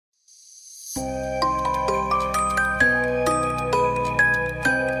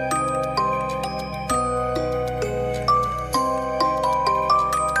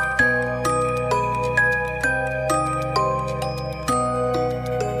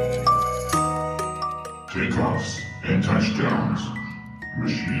Takeoffs and touchdowns.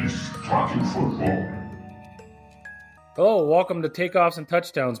 Machinists talking football. Hello, welcome to Takeoffs and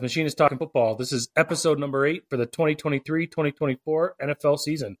Touchdowns, Machinists Talking Football. This is episode number 8 for the 2023-2024 NFL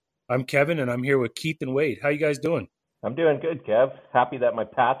season. I'm Kevin, and I'm here with Keith and Wade. How you guys doing? I'm doing good, Kev. Happy that my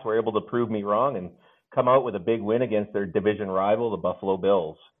Pats were able to prove me wrong and come out with a big win against their division rival, the Buffalo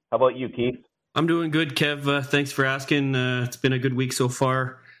Bills. How about you, Keith? I'm doing good, Kev. Thanks for asking. It's been a good week so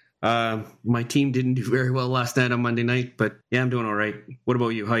far. My team didn't do very well last night on Monday night, but yeah, I'm doing all right. What about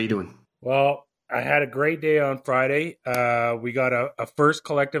you? How are you doing? Well, I had a great day on Friday. We got a first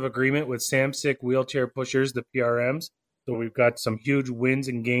collective agreement with Samsic Wheelchair Pushers, the PRMs. So we've got some huge wins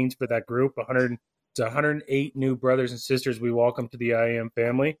and gains for that group. 108 new brothers and sisters we welcome to the IAM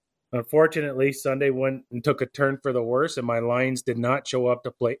family. Unfortunately, Sunday went and took a turn for the worse, and my Lions did not show up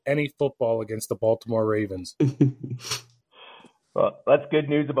to play any football against the Baltimore Ravens. Well, that's good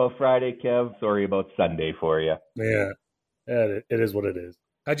news about Friday, Kev. Sorry about Sunday for you. Yeah, it is what it is.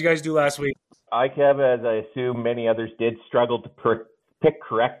 How'd you guys do last week? I, Kev, as I assume many others did, struggled to pick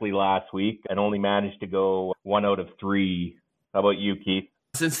correctly last week and only managed to go 1 out of 3. How about you, Keith?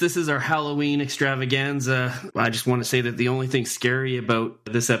 Since this is our Halloween extravaganza, I just want to say that the only thing scary about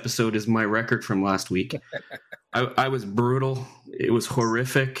this episode is my record from last week. I was brutal. It was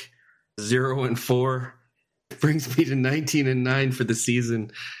horrific. 0-4. It brings me to 19-9 for the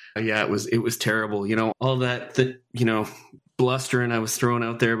season. Yeah, it was terrible. You know, all that blustering I was throwing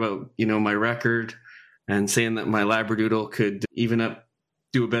out there about, my record and saying that my Labradoodle could even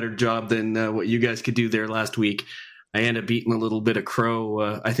do a better job than what you guys could do there last week. I ended up beating a little bit of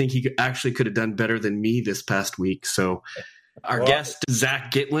crow. I think he could have done better than me this past week. So our guest,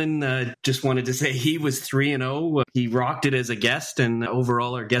 Zach Gitlin, just wanted to say he was 3-0. He rocked it as a guest, and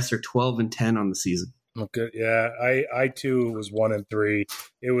overall our guests are 12-10 on the season. Okay, yeah, I too was 1-3.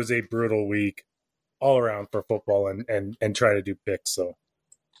 It was a brutal week all around for football and try to do picks. So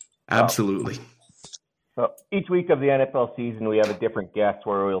absolutely. So each week of the NFL season, we have a different guest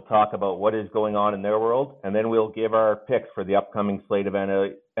where we'll talk about what is going on in their world, and then we'll give our picks for the upcoming slate of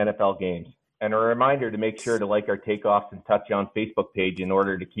NFL games. And a reminder to make sure to like our Takeoffs and Touchdowns Facebook page in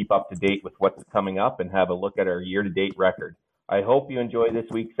order to keep up to date with what's coming up and have a look at our year-to-date record. I hope you enjoy this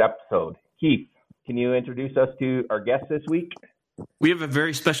week's episode. Keith, can you introduce us to our guest this week? We have a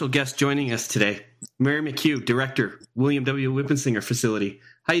very special guest joining us today, Mary McHugh, Director, William W. Winpisinger Facility.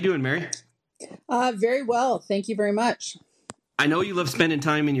 How you doing, Mary? Very well. Thank you very much. I know you love spending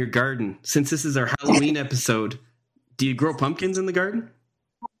time in your garden. Since this is our Halloween episode, do you grow pumpkins in the garden?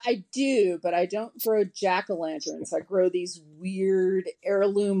 I do, but I don't grow jack-o'-lanterns. I grow these weird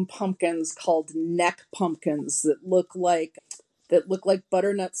heirloom pumpkins called neck pumpkins that look like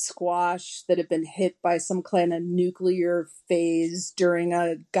butternut squash that have been hit by some kind of nuclear phase during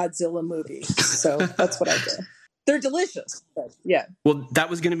a Godzilla movie. So that's what I do. They're delicious. But yeah. Well, that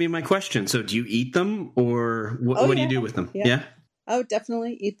was going to be my question. So do you eat them or what do you do with them? Yeah. Oh,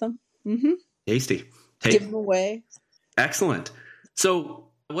 definitely eat them. Mm-hmm. Tasty. Hey. Give them away. Excellent. So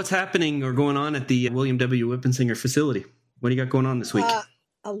what's happening or going on at the William W. Winpisinger facility? What do you got going on this week?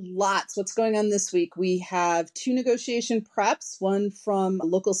 A lot. So what's going on this week? We have 2 negotiation preps, one from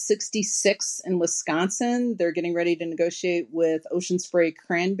Local 66 in Wisconsin. They're getting ready to negotiate with Ocean Spray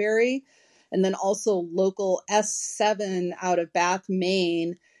Cranberry. And then also Local S7 out of Bath,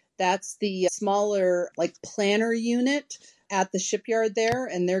 Maine. That's the smaller planner unit at the shipyard there.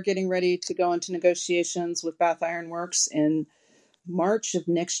 And they're getting ready to go into negotiations with Bath Iron Works in March of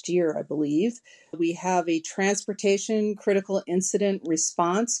next year, I believe. We have a transportation critical incident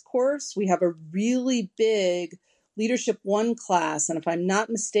response course. We have a really big Leadership 1 class. And if I'm not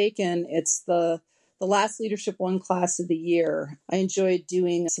mistaken, it's the last Leadership 1 class of the year. I enjoyed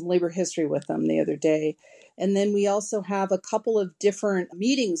doing some labor history with them the other day. And then we also have a couple of different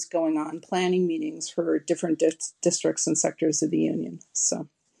meetings going on, planning meetings for different districts and sectors of the union. So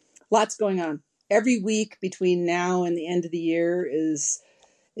lots going on. Every week between now and the end of the year is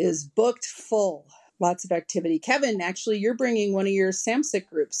booked full. Lots of activity. Kevin, actually, you're bringing one of your Samsic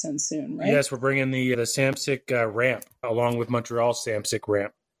groups in soon, right? Yes, we're bringing the Samsic ramp along with Montreal's Samsic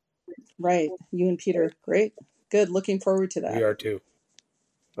ramp. Right. You and Peter. Great. Good. Looking forward to that. We are too.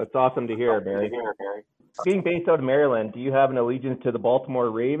 That's awesome to hear, Mary. Being based out of Maryland, do you have an allegiance to the Baltimore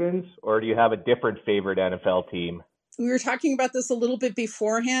Ravens or do you have a different favorite NFL team? We were talking about this a little bit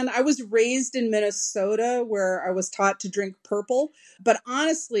beforehand. I was raised in Minnesota where I was taught to drink purple. But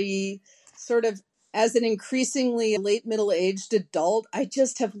honestly, sort of as an increasingly late middle-aged adult, I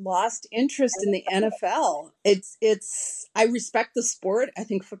just have lost interest in the NFL. I respect the sport. I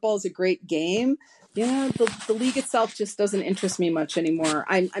think football is a great game, Yeah, the league itself just doesn't interest me much anymore.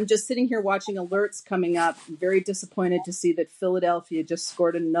 I'm just sitting here watching alerts coming up. I'm very disappointed to see that Philadelphia just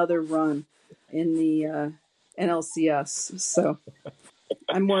scored another run in the NLCS. So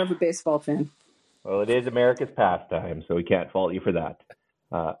I'm more of a baseball fan. Well, it is America's pastime, so we can't fault you for that.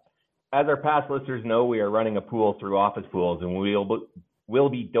 As our past listeners know, we are running a pool through Office Pools, and we'll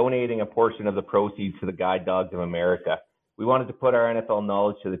be donating a portion of the proceeds to the Guide Dogs of America. We wanted to put our NFL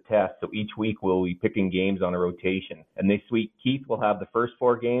knowledge to the test, so each week we'll be picking games on a rotation. And this week, Keith will have the first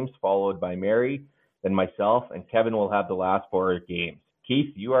 4 games, followed by Mary, then myself, and Kevin will have the last 4 games.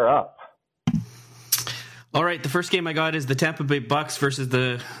 Keith, you are up. All right, the first game I got is the Tampa Bay Bucks versus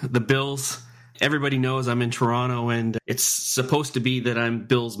the Bills. Everybody knows I'm in Toronto, and it's supposed to be that I'm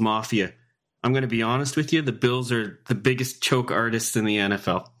Bills Mafia. I'm going to be honest with you, the Bills are the biggest choke artists in the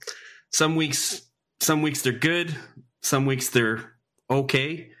NFL. Some weeks they're good. Some weeks they're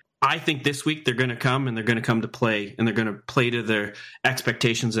okay. I think this week they're going to come to play, and they're going to play to their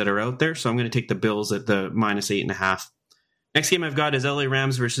expectations that are out there. So I'm going to take the Bills at the -8.5. Next game I've got is LA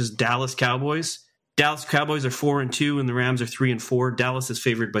Rams versus Dallas Cowboys. Dallas Cowboys are 4-2, and the Rams are 3-4. Dallas is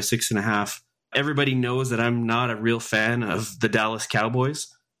favored by 6.5. Everybody knows that I'm not a real fan of the Dallas Cowboys,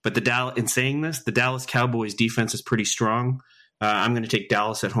 but in saying this, the Dallas Cowboys defense is pretty strong. I'm going to take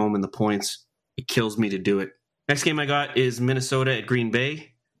Dallas at home in the points. It kills me to do it. Next game I got is Minnesota at Green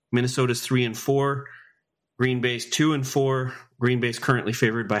Bay. Minnesota's 3-4. Green Bay's 2-4. Green Bay's currently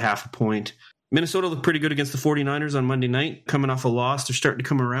favored by 0.5 point. Minnesota looked pretty good against the 49ers on Monday night, coming off a loss. They're starting to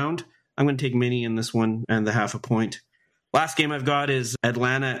come around. I'm going to take Minnie in this one and the 0.5 point. Last game I've got is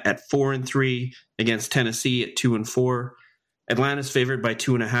Atlanta at 4-3 against Tennessee at 2-4. Atlanta's favored by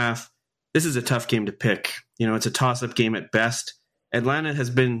 2.5. This is a tough game to pick. It's a toss-up game at best. Atlanta has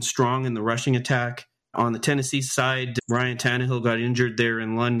been strong in the rushing attack. On the Tennessee side, Ryan Tannehill got injured there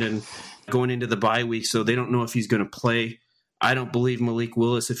in London going into the bye week, so they don't know if he's going to play. I don't believe Malik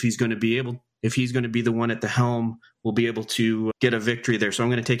Willis, if he's going to be the one at the helm, will be able to get a victory there. So I'm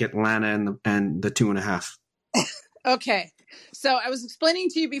going to take Atlanta and the 2.5. Okay. So I was explaining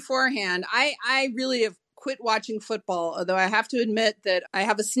to you beforehand, I really have quit watching football, although I have to admit that I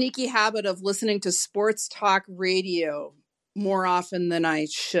have a sneaky habit of listening to sports talk radio more often than I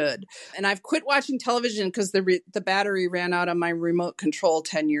should. And I've quit watching television because the battery ran out on my remote control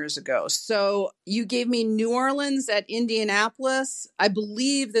 10 years ago. So you gave me New Orleans at Indianapolis. I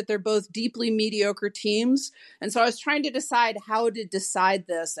believe that they're both deeply mediocre teams. And so I was trying to decide how to decide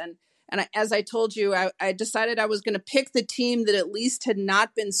this. And as I told you, I decided I was going to pick the team that at least had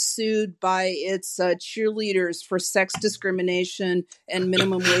not been sued by its cheerleaders for sex discrimination and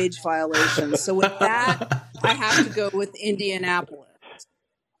minimum wage violations. So with that, I have to go with Indianapolis.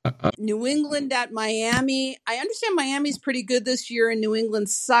 New England at Miami. I understand Miami's pretty good this year and New England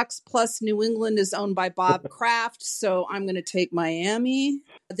sucks. Plus, New England is owned by Bob Kraft. So I'm going to take Miami.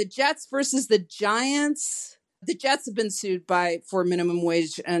 The Jets versus the Giants. The Jets have been sued for minimum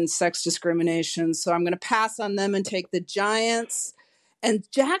wage and sex discrimination, so I'm going to pass on them and take the Giants. And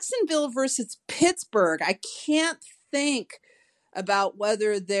Jacksonville versus Pittsburgh. I can't think about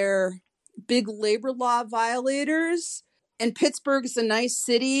whether they're big labor law violators. And Pittsburgh is a nice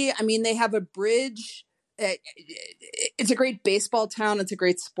city. I mean, they have a bridge. It's a great baseball town. It's a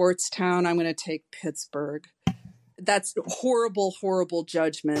great sports town. I'm going to take Pittsburgh. That's horrible, horrible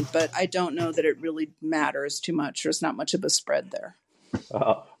judgment, but I don't know that it really matters too much. There's not much of a spread there.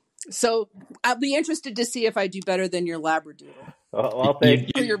 So I'll be interested to see if I do better than your Labradoodle. Well,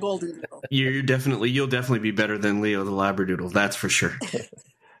 thank you. Or your Goldendoodle. You'll definitely be better than Leo the Labradoodle. That's for sure.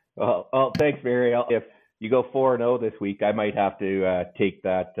 well, thanks, Mary. If you go 4-0 this week, I might have to take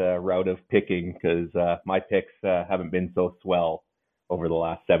that route of picking because my picks haven't been so swell over the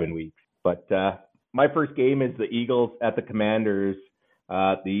last 7 weeks. But my first game is the Eagles at the Commanders.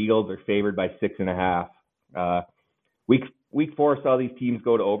 The Eagles are favored by 6.5. Week 4 saw these teams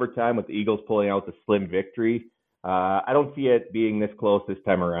go to overtime with the Eagles pulling out the slim victory. I don't see it being this close this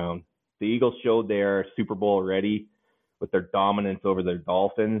time around. The Eagles showed they are Super Bowl ready with their dominance over their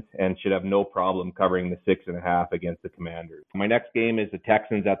Dolphins and should have no problem covering the 6.5 against the Commanders. My next game is the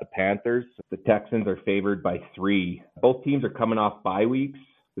Texans at the Panthers. The Texans are favored by 3. Both teams are coming off bye weeks.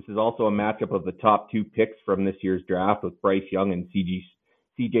 This is also a matchup of the top 2 picks from this year's draft with Bryce Young and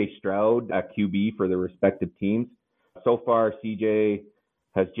CJ Stroud at QB for their respective teams. So far, CJ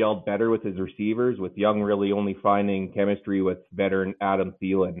has gelled better with his receivers, with Young really only finding chemistry with veteran Adam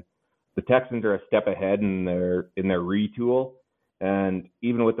Thielen. The Texans are a step ahead in their retool, and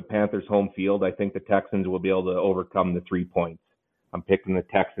even with the Panthers' home field, I think the Texans will be able to overcome the 3 points. I'm picking the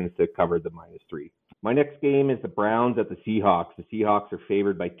Texans to cover the -3. My next game is the Browns at the Seahawks. The Seahawks are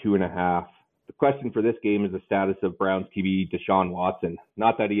favored by 2.5. The question for this game is the status of Browns QB Deshaun Watson.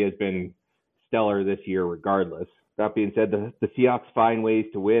 Not that he has been stellar this year regardless. That being said, the Seahawks find ways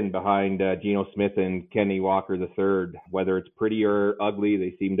to win behind Geno Smith and Kenny Walker III. Whether it's pretty or ugly,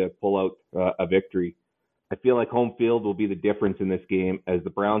 they seem to pull out a victory. I feel like home field will be the difference in this game, as the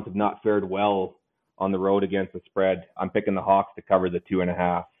Browns have not fared well on the road against the spread. I'm picking the Hawks to cover the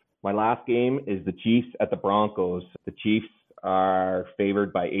 2.5. My last game is the Chiefs at the Broncos. The Chiefs are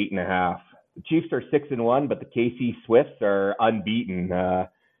favored by 8.5. The Chiefs are 6-1, but the KC Swifts are unbeaten. The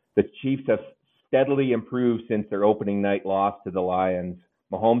Chiefs have steadily improved since their opening night loss to the Lions.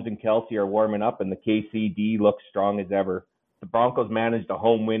 Mahomes and Kelsey are warming up, and the KCD looks strong as ever. The Broncos managed a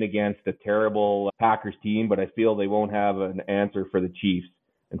home win against a terrible Packers team, but I feel they won't have an answer for the Chiefs,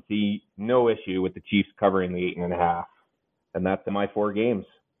 and see no issue with the Chiefs covering the 8.5. And that's my 4 games.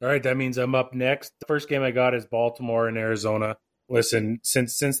 All right, that means I'm up next. The first game I got is Baltimore and Arizona. Listen,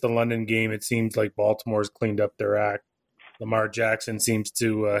 since the London game, it seems like Baltimore's cleaned up their act. Lamar Jackson seems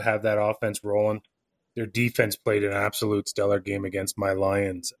to have that offense rolling. Their defense played an absolute stellar game against my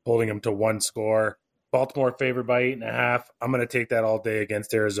Lions, holding them to 1 score. Baltimore favored by 8.5. I'm going to take that all day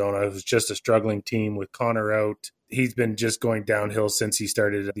against Arizona. It was just a struggling team with Connor out. He's been just going downhill since he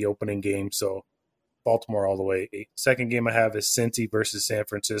started the opening game, so Baltimore all the way. Second game I have is Cincy versus San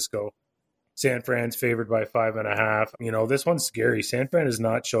Francisco. San Fran's favored by 5.5. This one's scary. San Fran has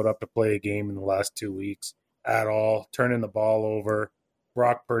not showed up to play a game in the last 2 weeks at all, turning the ball over.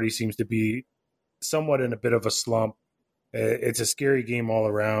 Brock Purdy seems to be somewhat in a bit of a slump. It's a scary game all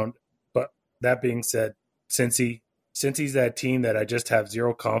around. But that being said, Cincy's that team that I just have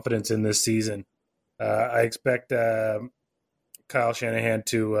zero confidence in this season. I expect Kyle Shanahan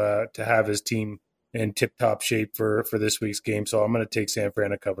to have his team in tip-top shape for this week's game, so I'm going to take San Fran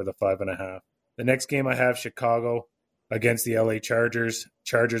to cover the 5.5. The next game I have Chicago against the LA Chargers.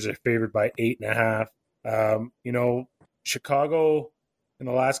 Chargers are favored by 8.5. Chicago in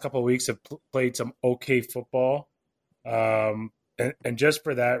the last couple of weeks have played some okay football. And just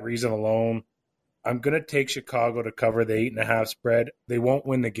for that reason alone, I'm going to take Chicago to cover the 8.5 spread. They won't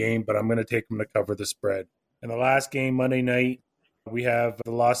win the game, but I'm going to take them to cover the spread. In the last game, Monday night, we have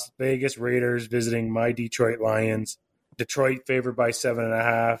the Las Vegas Raiders visiting my Detroit Lions. Detroit favored by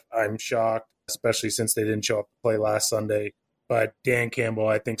 7.5. I'm shocked, especially since they didn't show up to play last Sunday. But Dan Campbell,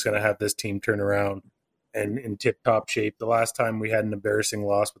 I think, is going to have this team turn around and in tip-top shape. The last time we had an embarrassing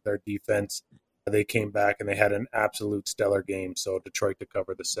loss with our defense, they came back and they had an absolute stellar game. So Detroit to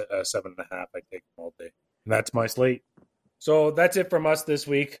cover the 7.5, I take them all day. And that's my slate. So that's it from us this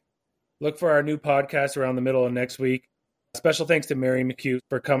week. Look for our new podcast around the middle of next week. Special thanks to Mary McHugh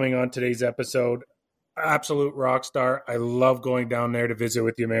for coming on today's episode. Absolute rock star. I love going down there to visit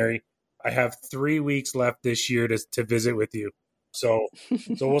with you, Mary. I have 3 weeks left this year to visit with you. So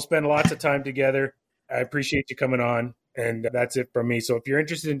we'll spend lots of time together. I appreciate you coming on, and that's it from me. So if you're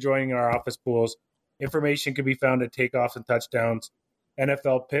interested in joining our office pools, information can be found at Takeoffs and Touchdowns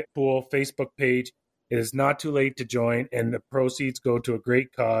NFL Pit Pool Facebook page. It is not too late to join, and the proceeds go to a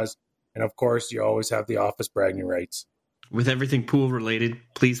great cause. And of course, you always have the office bragging rights. With everything pool related,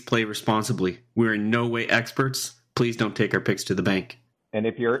 please play responsibly. We're in no way experts. Please don't take our picks to the bank. And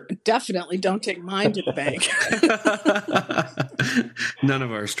if you're definitely don't take mine to the bank. None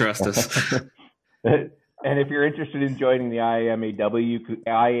of ours trust us. And if you're interested in joining the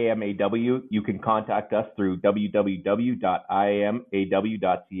IAMAW, you can contact us through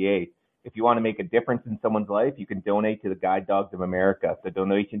www.iamaw.ca. If you want to make a difference in someone's life, you can donate to the Guide Dogs of America. The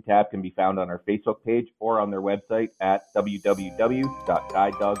donation tab can be found on our Facebook page or on their website at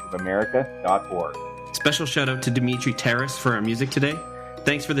www.guidedogsofamerica.org. Special shout out to Dimitri Terrace for our music today.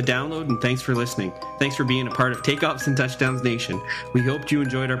 Thanks for the download and thanks for listening. Thanks for being a part of Takeoffs and Touchdowns Nation. We hoped you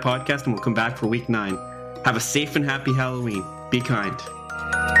enjoyed our podcast and we'll come back for week 9. Have a safe and happy Halloween. Be kind.